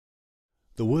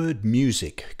The word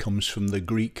music comes from the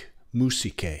Greek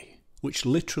musike, which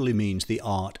literally means the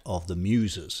art of the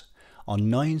Muses. On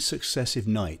 9 successive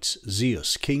nights,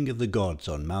 Zeus, king of the gods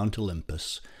on Mount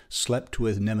Olympus, slept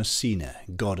with Mnemosyne,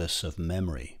 goddess of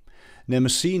memory.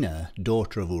 Mnemosyne,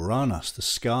 daughter of Uranus the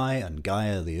sky and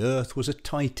Gaia the earth, was a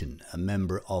Titan, a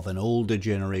member of an older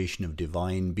generation of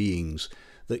divine beings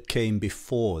that came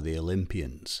before the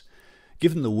Olympians.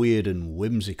 Given the weird and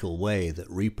whimsical way that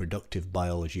reproductive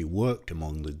biology worked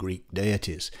among the Greek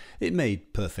deities, it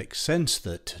made perfect sense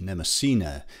that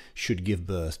Mnemosyne should give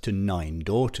birth to 9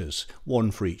 daughters,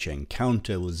 one for each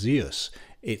encounter with Zeus.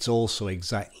 It's also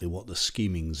exactly what the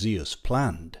scheming Zeus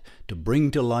planned, to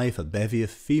bring to life a bevy of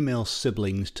female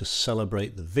siblings to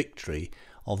celebrate the victory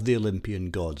of the Olympian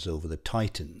gods over the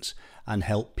Titans and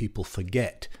help people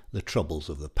forget the troubles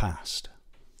of the past.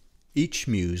 Each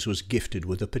muse was gifted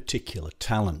with a particular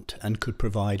talent and could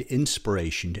provide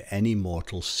inspiration to any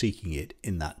mortal seeking it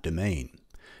in that domain.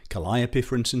 Calliope,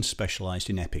 for instance, specialised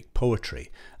in epic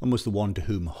poetry and was the one to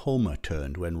whom Homer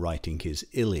turned when writing his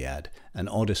Iliad and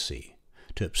Odyssey.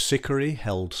 Terpsichore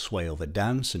held sway over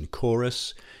dance and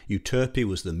chorus. Euterpe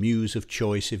was the muse of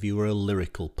choice if you were a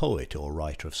lyrical poet or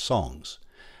writer of songs.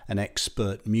 An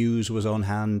expert muse was on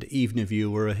hand even if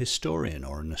you were a historian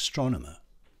or an astronomer.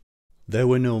 There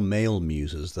were no male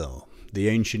muses, though. The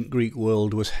ancient Greek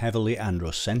world was heavily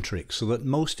androcentric, so that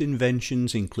most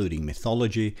inventions, including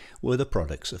mythology, were the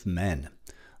products of men.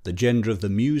 The gender of the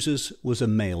muses was a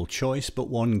male choice, but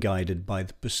one guided by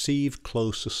the perceived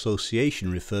close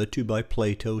association referred to by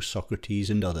Plato, Socrates,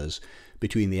 and others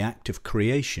between the act of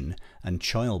creation and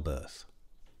childbirth.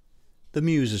 The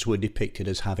muses were depicted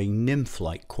as having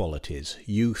nymph-like qualities,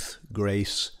 youth,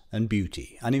 grace, and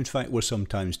beauty, and in fact were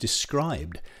sometimes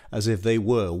described as if they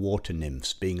were water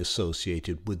nymphs being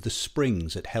associated with the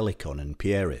springs at Helicon and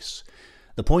Pieris.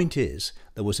 The point is,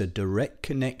 there was a direct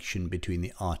connection between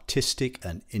the artistic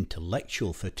and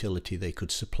intellectual fertility they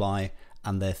could supply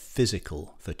and their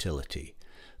physical fertility.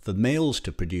 For males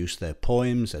to produce their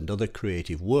poems and other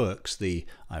creative works, the,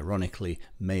 ironically,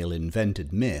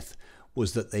 male-invented myth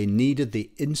was that they needed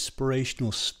the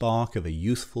inspirational spark of a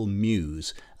youthful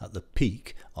muse at the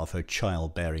peak of her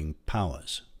childbearing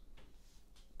powers.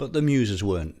 But the muses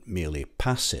weren't merely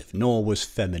passive, nor was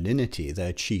femininity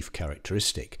their chief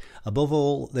characteristic. Above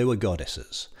all, they were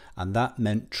goddesses, and that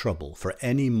meant trouble for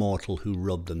any mortal who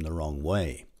rubbed them the wrong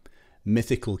way.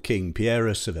 Mythical King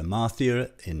Pierus of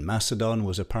Emathia in Macedon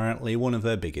was apparently one of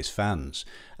their biggest fans,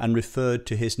 and referred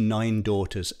to his 9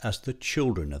 daughters as the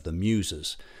children of the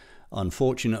muses.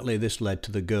 Unfortunately, this led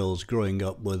to the girls growing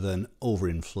up with an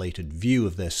overinflated view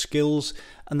of their skills,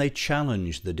 and they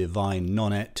challenged the divine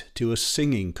nonette to a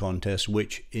singing contest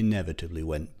which inevitably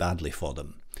went badly for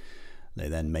them. They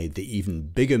then made the even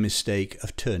bigger mistake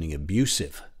of turning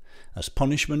abusive. As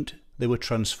punishment, they were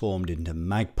transformed into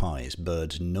magpies,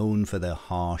 birds known for their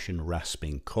harsh and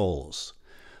rasping calls.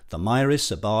 Thamyris,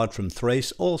 a bard from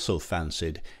Thrace, also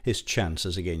fancied his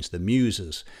chances against the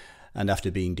muses, and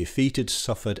after being defeated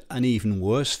suffered an even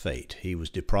worse fate. He was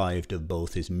deprived of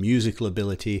both his musical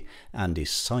ability and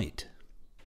his sight.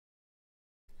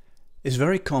 It's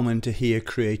very common to hear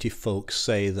creative folks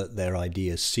say that their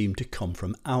ideas seem to come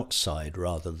from outside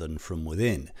rather than from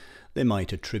within. They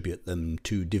might attribute them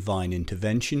to divine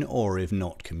intervention, or if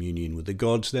not communion with the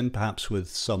gods, then perhaps with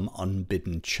some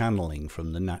unbidden channeling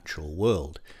from the natural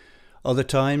world. Other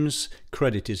times,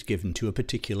 credit is given to a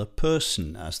particular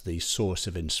person as the source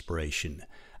of inspiration,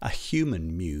 a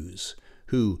human muse,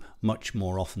 who, much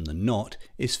more often than not,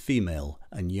 is female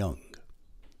and young.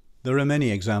 There are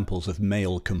many examples of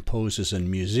male composers and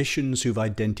musicians who've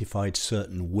identified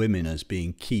certain women as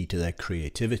being key to their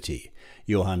creativity.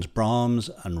 Johannes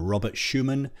Brahms and Robert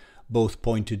Schumann both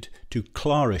pointed to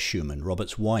Clara Schumann,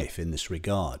 Robert's wife, in this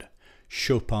regard.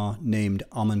 Chopin named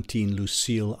Amandine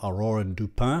Lucille Aurore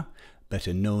Dupin,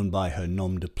 better known by her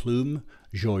nom de plume,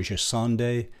 Georges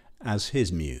Sand, as his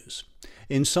muse.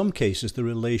 In some cases the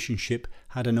relationship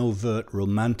had an overt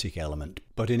romantic element,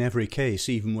 but in every case,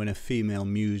 even when a female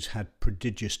muse had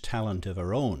prodigious talent of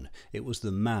her own, it was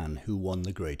the man who won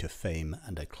the greater fame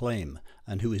and acclaim,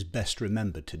 and who is best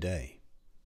remembered today.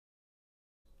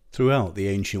 Throughout the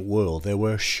ancient world there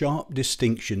were sharp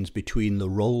distinctions between the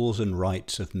roles and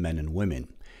rights of men and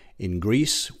women. In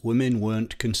Greece, women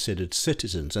weren't considered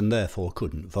citizens and therefore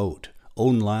couldn't vote,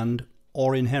 own land,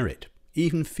 or inherit.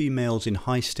 Even females in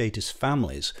high-status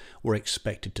families were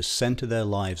expected to centre their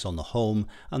lives on the home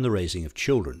and the raising of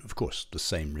children. Of course, the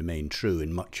same remained true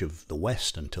in much of the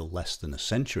West until less than a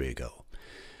century ago.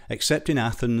 Except in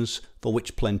Athens, for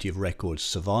which plenty of records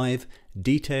survive,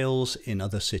 details in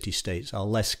other city-states are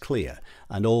less clear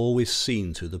and always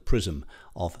seen through the prism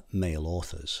of male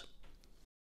authors.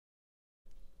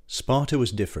 Sparta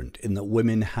was different in that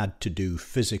women had to do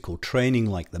physical training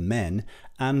like the men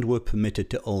and were permitted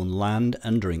to own land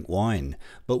and drink wine,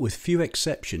 but with few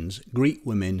exceptions, Greek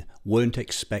women weren't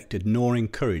expected nor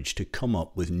encouraged to come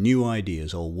up with new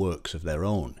ideas or works of their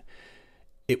own.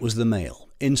 It was the male,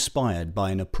 inspired by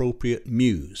an appropriate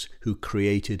muse, who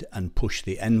created and pushed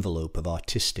the envelope of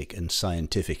artistic and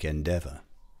scientific endeavour.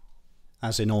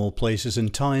 As in all places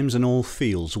and times and all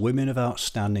fields, women of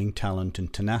outstanding talent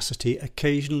and tenacity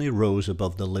occasionally rose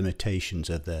above the limitations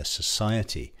of their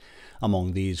society.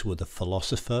 Among these were the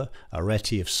philosopher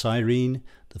Arete of Cyrene,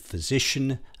 the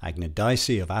physician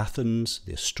Agnodice of Athens,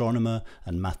 the astronomer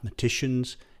and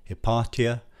mathematicians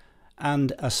Hypatia,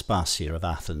 and Aspasia of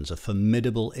Athens, a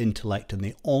formidable intellect and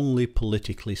the only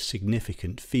politically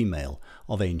significant female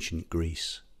of ancient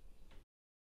Greece.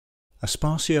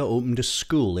 Aspasia opened a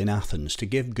school in Athens to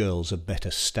give girls a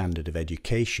better standard of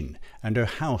education, and her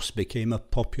house became a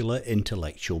popular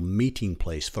intellectual meeting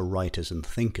place for writers and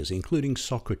thinkers, including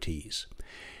Socrates.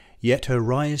 Yet her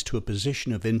rise to a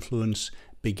position of influence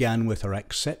began with her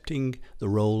accepting the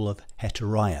role of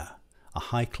heteria, a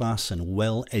high-class and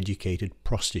well-educated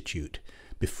prostitute,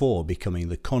 before becoming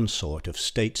the consort of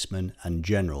statesman and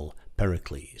general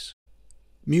Pericles.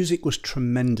 Music was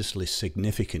tremendously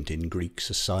significant in Greek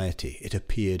society. It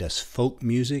appeared as folk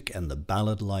music and the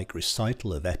ballad-like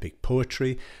recital of epic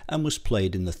poetry, and was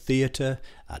played in the theatre,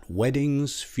 at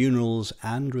weddings, funerals,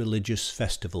 and religious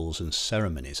festivals and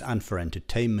ceremonies, and for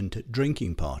entertainment at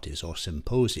drinking parties or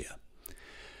symposia.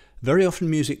 Very often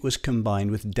music was combined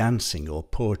with dancing or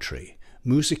poetry.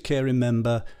 Musicae,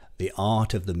 remember, the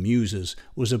art of the Muses,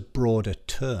 was a broader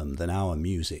term than our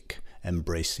music,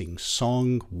 embracing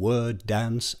song, word,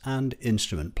 dance, and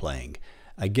instrument playing.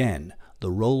 Again,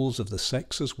 the roles of the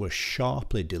sexes were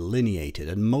sharply delineated,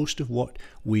 and most of what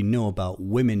we know about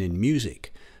women in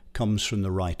music comes from the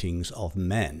writings of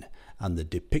men and the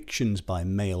depictions by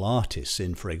male artists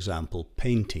in, for example,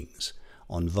 paintings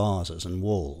on vases and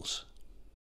walls.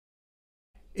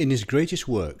 In his greatest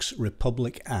works,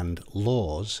 Republic and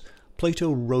Laws,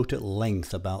 Plato wrote at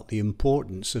length about the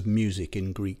importance of music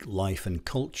in Greek life and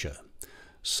culture.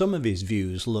 Some of his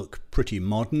views look pretty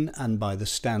modern and, by the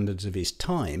standards of his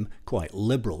time, quite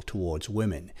liberal towards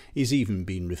women. He's even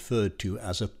been referred to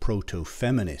as a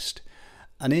proto-feminist.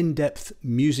 An in-depth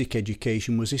music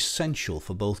education was essential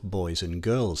for both boys and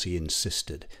girls, he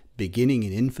insisted, beginning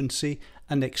in infancy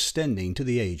and extending to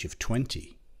the age of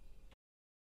 20.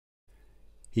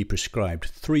 He prescribed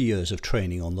 3 years of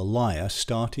training on the lyre,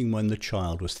 starting when the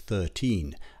child was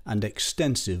 13, and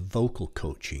extensive vocal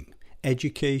coaching.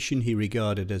 Education he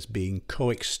regarded as being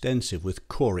coextensive with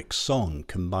choric song,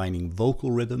 combining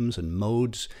vocal rhythms and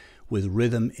modes with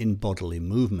rhythm in bodily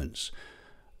movements.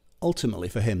 Ultimately,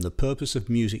 for him, the purpose of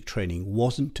music training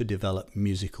wasn't to develop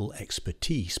musical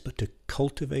expertise, but to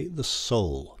cultivate the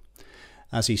soul.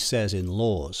 As he says in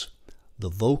Laws, the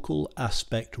vocal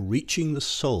aspect reaching the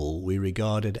soul we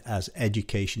regarded as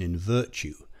education in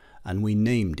virtue, and we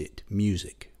named it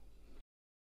music.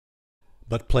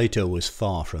 But Plato was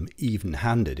far from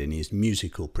even-handed in his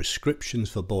musical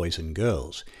prescriptions for boys and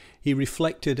girls. He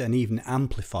reflected and even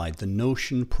amplified the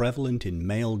notion prevalent in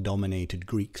male-dominated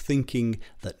Greek thinking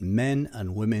that men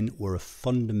and women were of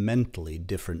fundamentally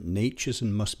different natures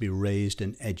and must be raised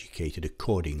and educated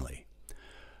accordingly.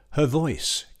 Her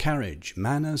voice, carriage,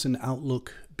 manners and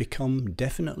outlook become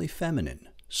definitely feminine,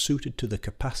 suited to the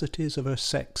capacities of her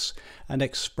sex and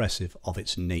expressive of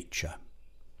its nature.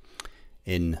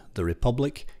 In The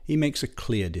Republic, he makes a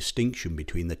clear distinction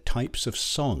between the types of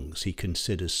songs he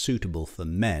considers suitable for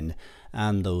men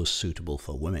and those suitable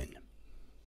for women.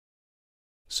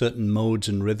 Certain modes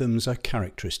and rhythms are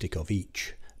characteristic of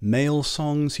each. Male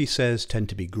songs, he says, tend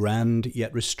to be grand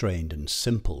yet restrained and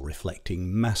simple,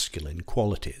 reflecting masculine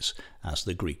qualities, as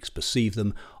the Greeks perceive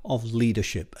them, of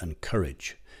leadership and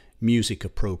courage. Music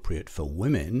appropriate for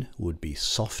women would be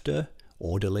softer,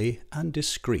 orderly, and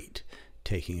discreet,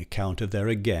 taking account of their,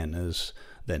 again as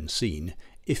then seen,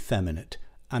 effeminate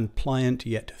and pliant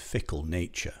yet fickle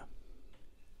nature.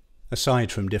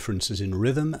 Aside from differences in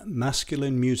rhythm,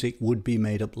 masculine music would be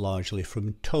made up largely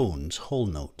from tones, whole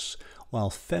notes, while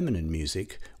feminine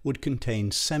music would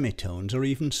contain semitones or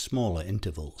even smaller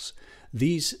intervals.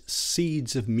 These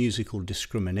seeds of musical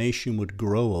discrimination would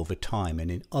grow over time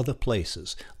and in other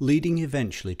places, leading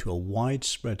eventually to a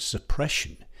widespread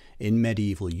suppression in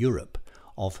medieval Europe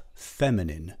of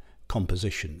feminine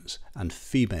compositions and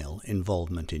female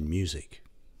involvement in music.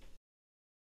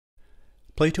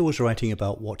 Plato was writing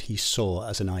about what he saw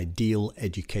as an ideal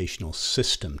educational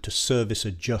system to service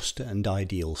a just and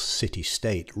ideal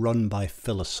city-state run by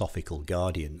philosophical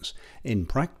guardians. In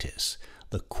practice,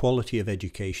 the quality of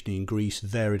education in Greece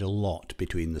varied a lot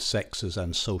between the sexes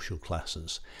and social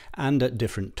classes, and at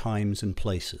different times and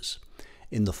places.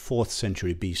 In the 4th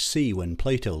century BC, when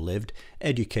Plato lived,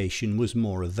 education was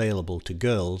more available to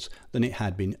girls than it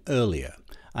had been earlier,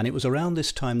 and it was around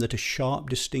this time that a sharp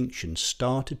distinction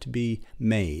started to be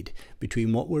made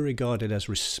between what were regarded as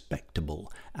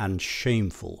respectable and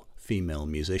shameful female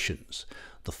musicians.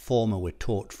 The former were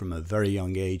taught from a very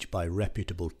young age by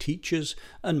reputable teachers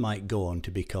and might go on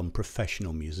to become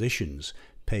professional musicians,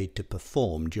 paid to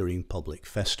perform during public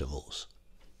festivals.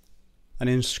 An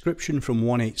inscription from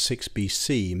 186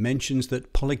 BC mentions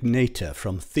that Polygnata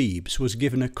from Thebes was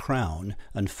given a crown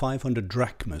and 500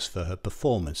 drachmas for her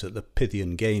performance at the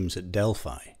Pythian Games at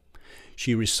Delphi.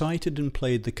 She recited and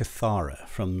played the kithara,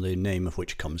 from the name of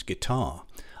which comes guitar,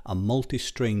 a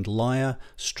multi-stringed lyre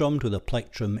strummed with a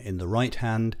plectrum in the right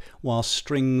hand, while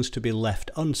strings to be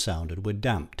left unsounded were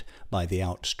damped by the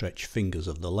outstretched fingers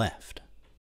of the left.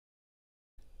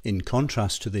 In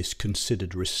contrast to this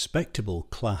considered respectable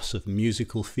class of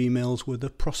musical females were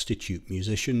the prostitute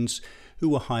musicians, who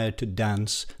were hired to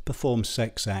dance, perform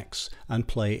sex acts, and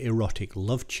play erotic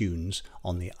love tunes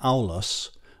on the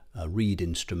aulos, a reed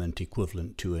instrument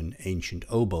equivalent to an ancient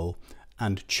oboe,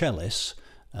 and cellis,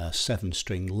 a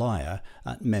 7-string lyre,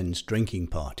 at men's drinking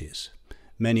parties.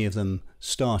 Many of them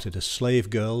started as slave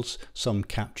girls, some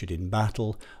captured in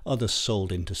battle, others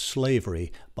sold into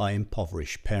slavery by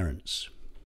impoverished parents.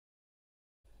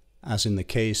 As in the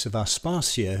case of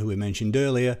Aspasia, who we mentioned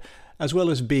earlier, as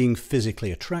well as being physically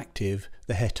attractive,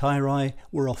 the hetairae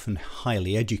were often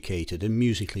highly educated and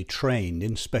musically trained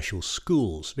in special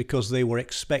schools because they were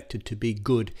expected to be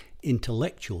good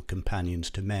intellectual companions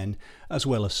to men as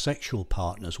well as sexual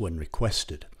partners when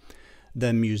requested.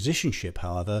 Their musicianship,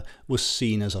 however, was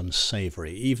seen as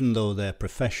unsavoury, even though their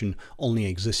profession only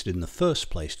existed in the first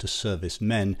place to service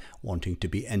men wanting to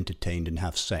be entertained and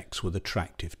have sex with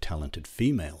attractive, talented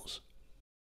females.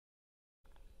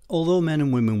 Although men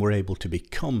and women were able to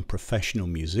become professional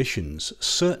musicians,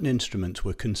 certain instruments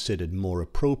were considered more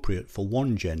appropriate for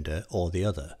one gender or the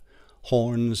other.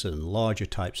 Horns and larger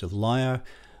types of lyre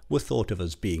were thought of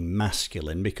as being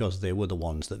masculine because they were the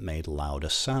ones that made louder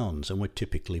sounds and were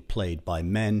typically played by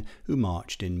men who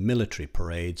marched in military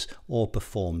parades or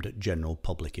performed at general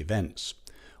public events.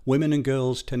 Women and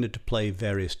girls tended to play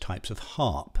various types of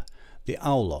harp, the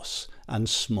aulos, and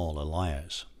smaller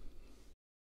lyres.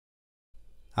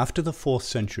 After the 4th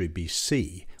century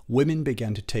BC, women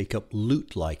began to take up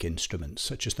lute-like instruments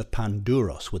such as the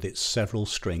pandouros with its several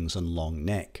strings and long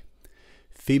neck.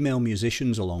 Female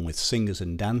musicians, along with singers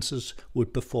and dancers,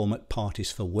 would perform at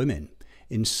parties for women,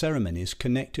 in ceremonies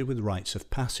connected with rites of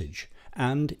passage,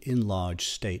 and in large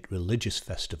state religious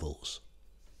festivals.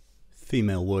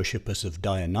 Female worshippers of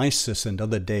Dionysus and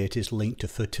other deities linked to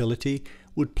fertility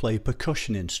would play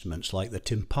percussion instruments like the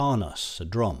tympanos, a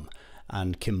drum,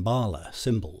 and kimbala,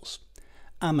 cymbals.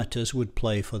 Amateurs would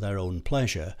play for their own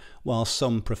pleasure, while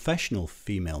some professional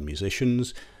female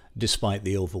musicians, despite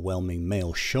the overwhelming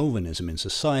male chauvinism in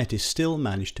society, still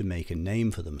managed to make a name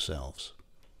for themselves.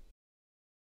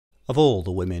 Of all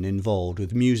the women involved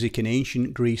with music in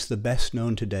ancient Greece, the best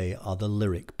known today are the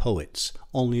lyric poets,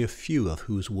 only a few of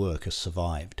whose work has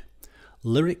survived.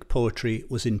 Lyric poetry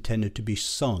was intended to be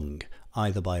sung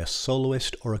either by a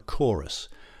soloist or a chorus,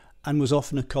 and was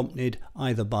often accompanied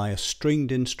either by a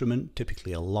stringed instrument,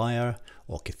 typically a lyre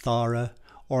or kithara,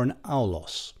 or an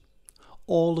aulos.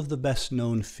 All of the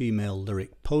best-known female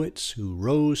lyric poets who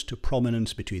rose to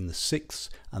prominence between the 6th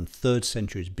and 3rd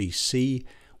centuries BC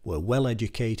were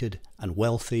well-educated and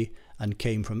wealthy and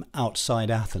came from outside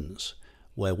Athens,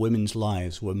 where women's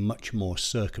lives were much more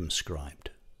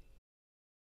circumscribed.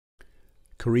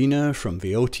 Corina from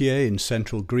Boeotia in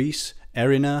central Greece,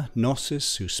 Erinna,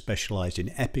 Gnosis, who specialized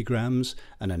in epigrams,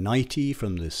 and Anaite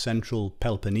from the central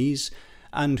Peloponnese,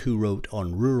 and who wrote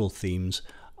on rural themes,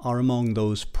 are among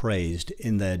those praised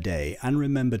in their day and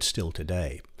remembered still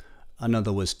today.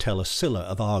 Another was Telesilla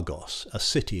of Argos, a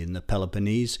city in the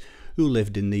Peloponnese, who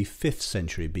lived in the 5th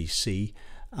century BC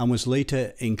and was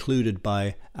later included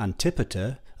by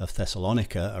Antipater of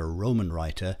Thessalonica, a Roman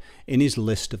writer, in his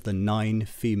list of the 9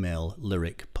 female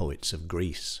lyric poets of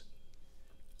Greece.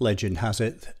 Legend has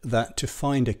it that to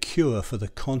find a cure for the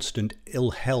constant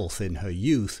ill health in her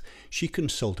youth, she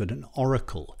consulted an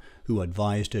oracle, who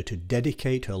advised her to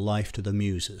dedicate her life to the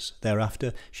Muses.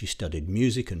 Thereafter, she studied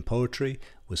music and poetry,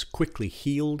 was quickly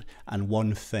healed, and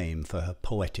won fame for her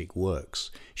poetic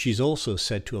works. She's also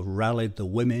said to have rallied the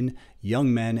women,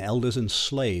 young men, elders, and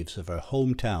slaves of her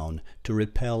hometown to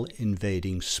repel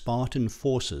invading Spartan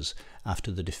forces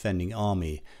after the defending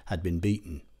army had been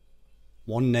beaten.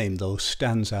 One name, though,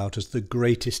 stands out as the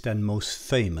greatest and most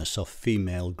famous of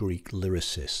female Greek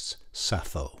lyricists,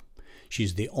 Sappho.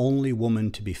 She's the only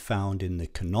woman to be found in the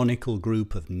canonical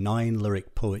group of 9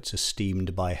 lyric poets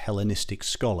esteemed by Hellenistic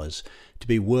scholars to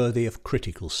be worthy of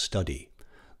critical study,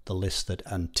 the list that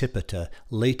Antipater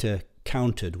later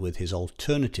countered with his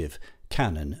alternative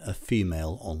canon of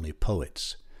female-only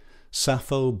poets.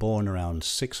 Sappho, born around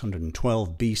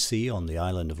 612 BC on the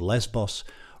island of Lesbos,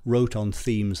 wrote on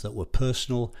themes that were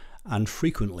personal and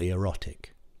frequently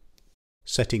erotic.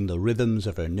 Setting the rhythms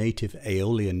of her native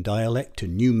Aeolian dialect to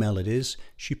new melodies,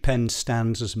 she penned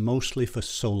stanzas mostly for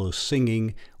solo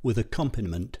singing with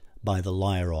accompaniment by the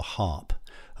lyre or harp.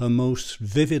 Her most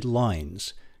vivid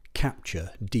lines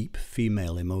capture deep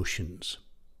female emotions.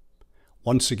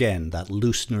 Once again, that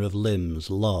loosener of limbs,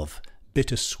 love,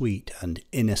 bittersweet and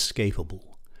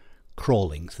inescapable,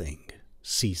 crawling thing,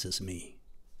 seizes me.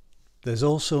 There's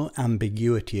also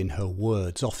ambiguity in her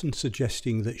words, often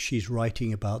suggesting that she's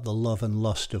writing about the love and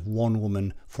lust of one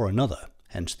woman for another,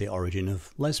 hence the origin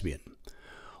of lesbian.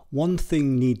 One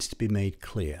thing needs to be made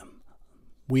clear.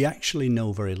 We actually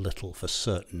know very little for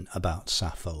certain about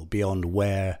Sappho, beyond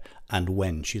where and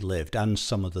when she lived, and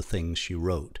some of the things she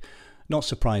wrote. Not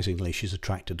surprisingly, she's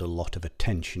attracted a lot of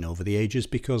attention over the ages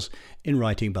because in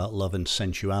writing about love and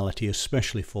sensuality,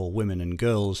 especially for women and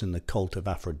girls in the cult of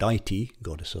Aphrodite,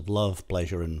 goddess of love,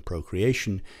 pleasure and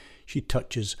procreation, she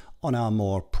touches on our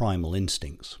more primal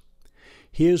instincts.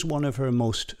 Here's one of her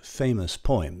most famous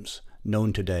poems,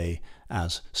 known today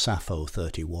as Sappho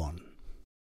 31.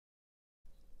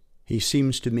 He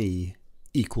seems to me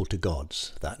equal to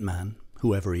gods, that man,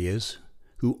 whoever he is,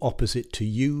 who opposite to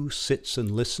you sits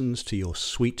and listens to your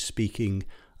sweet speaking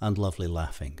and lovely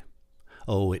laughing.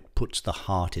 Oh, it puts the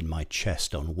heart in my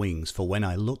chest on wings, for when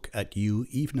I look at you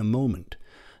even a moment,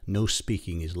 no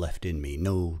speaking is left in me,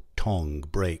 no tongue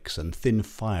breaks, and thin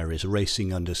fire is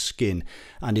racing under skin,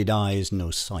 and in eyes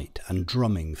no sight, and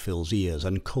drumming fills ears,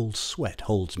 and cold sweat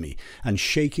holds me, and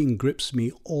shaking grips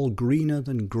me, all greener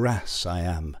than grass I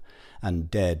am,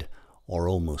 and dead or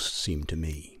almost seem to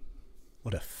me.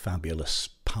 What a fabulous,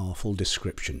 powerful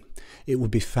description. It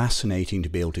would be fascinating to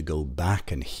be able to go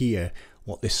back and hear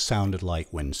what this sounded like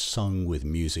when sung with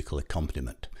musical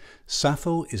accompaniment.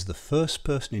 Sappho is the first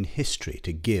person in history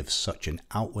to give such an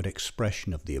outward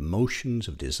expression of the emotions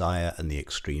of desire and the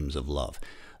extremes of love.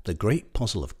 The great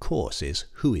puzzle, of course, is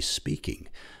who is speaking.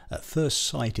 At first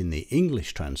sight in the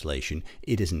English translation,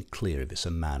 it isn't clear if it's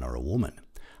a man or a woman.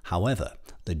 However,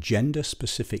 the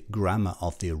gender-specific grammar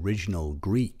of the original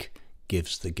Greek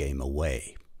gives the game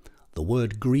away. The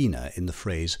word greener in the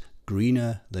phrase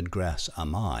greener than grass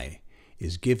am I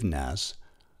is given as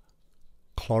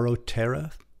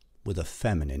chlorotera with a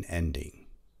feminine ending,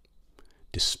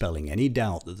 dispelling any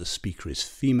doubt that the speaker is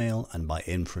female and by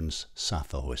inference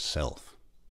Sappho herself.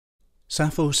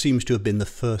 Sappho seems to have been the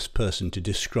first person to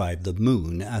describe the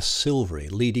moon as silvery,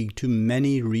 leading to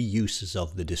many reuses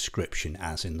of the description,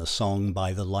 as in the song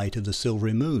By the Light of the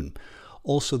Silvery Moon.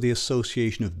 Also the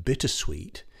association of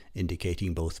bittersweet,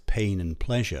 indicating both pain and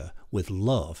pleasure, with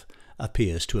love,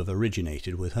 appears to have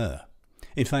originated with her.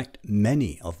 In fact,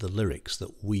 many of the lyrics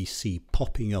that we see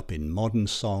popping up in modern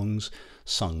songs,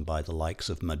 sung by the likes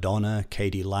of Madonna,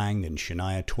 Katie Lang and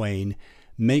Shania Twain,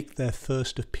 make their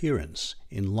first appearance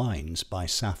in lines by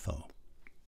Sappho.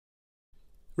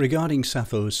 Regarding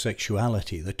Sappho's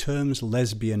sexuality, the terms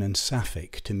lesbian and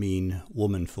sapphic, to mean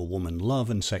woman for woman love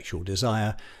and sexual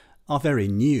desire, are very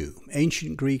new.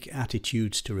 Ancient Greek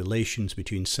attitudes to relations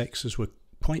between sexes were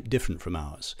quite different from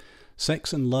ours.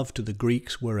 Sex and love to the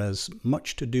Greeks were as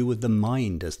much to do with the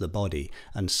mind as the body,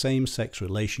 and same-sex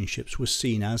relationships were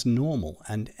seen as normal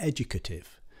and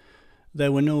educative.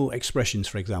 There were no expressions,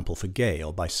 for example, for gay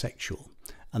or bisexual,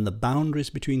 and the boundaries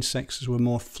between sexes were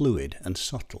more fluid and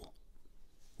subtle.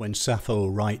 When Sappho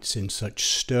writes in such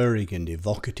stirring and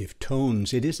evocative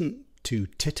tones, it isn't to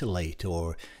titillate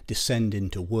or descend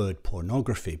into word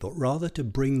pornography, but rather to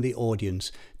bring the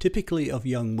audience, typically of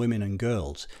young women and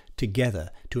girls,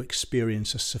 together to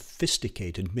experience a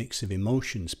sophisticated mix of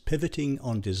emotions, pivoting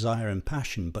on desire and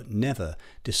passion, but never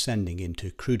descending into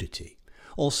crudity.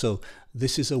 Also,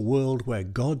 this is a world where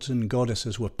gods and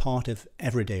goddesses were part of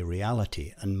everyday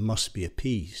reality and must be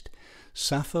appeased.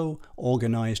 Sappho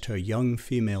organized her young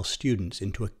female students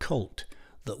into a cult,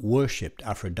 that worshipped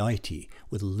Aphrodite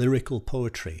with lyrical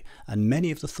poetry, and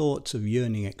many of the thoughts of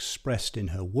yearning expressed in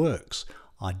her works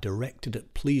are directed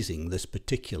at pleasing this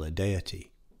particular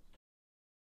deity.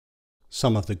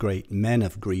 Some of the great men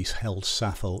of Greece held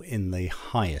Sappho in the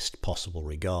highest possible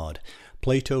regard.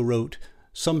 Plato wrote,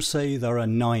 "Some say there are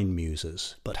 9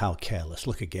 Muses, but how careless,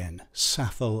 look again.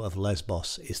 Sappho of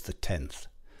Lesbos is the 10th.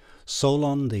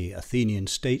 Solon, the Athenian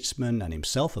statesman and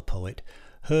himself a poet,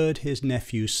 heard his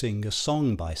nephew sing a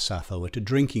song by Sappho at a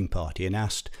drinking party and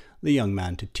asked the young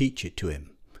man to teach it to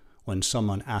him. When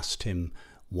someone asked him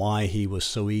why he was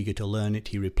so eager to learn it,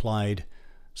 he replied,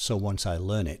 'So once I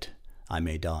learn it, I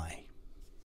may die.'"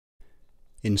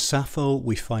 In Sappho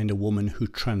we find a woman who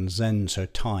transcends her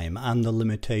time and the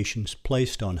limitations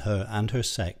placed on her and her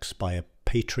sex by a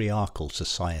patriarchal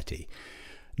society.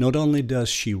 Not only does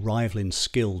she rival in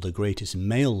skill the greatest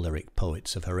male lyric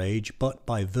poets of her age, but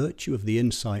by virtue of the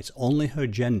insights only her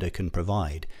gender can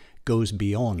provide, goes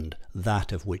beyond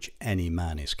that of which any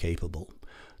man is capable.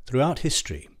 Throughout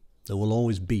history, there will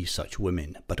always be such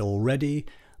women, but already,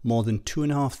 more than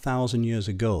 2,500 years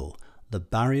ago, the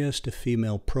barriers to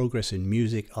female progress in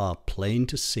music are plain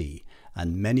to see,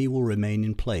 and many will remain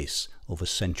in place over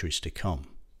centuries to come.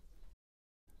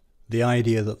 The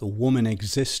idea that the woman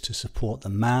exists to support the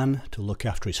man, to look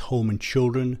after his home and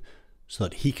children, so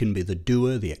that he can be the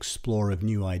doer, the explorer of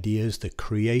new ideas, the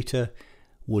creator,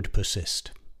 would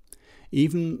persist.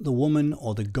 Even the woman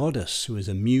or the goddess who is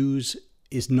a muse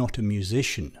is not a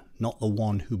musician, not the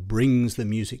one who brings the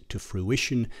music to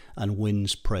fruition and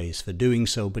wins praise for doing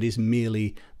so, but is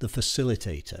merely the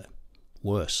facilitator.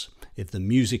 Worse, if the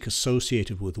music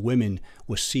associated with women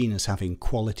were seen as having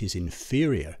qualities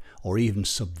inferior or even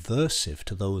subversive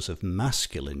to those of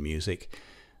masculine music,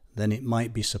 then it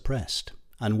might be suppressed,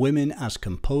 and women as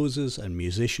composers and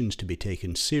musicians to be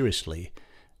taken seriously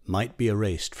might be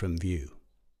erased from view.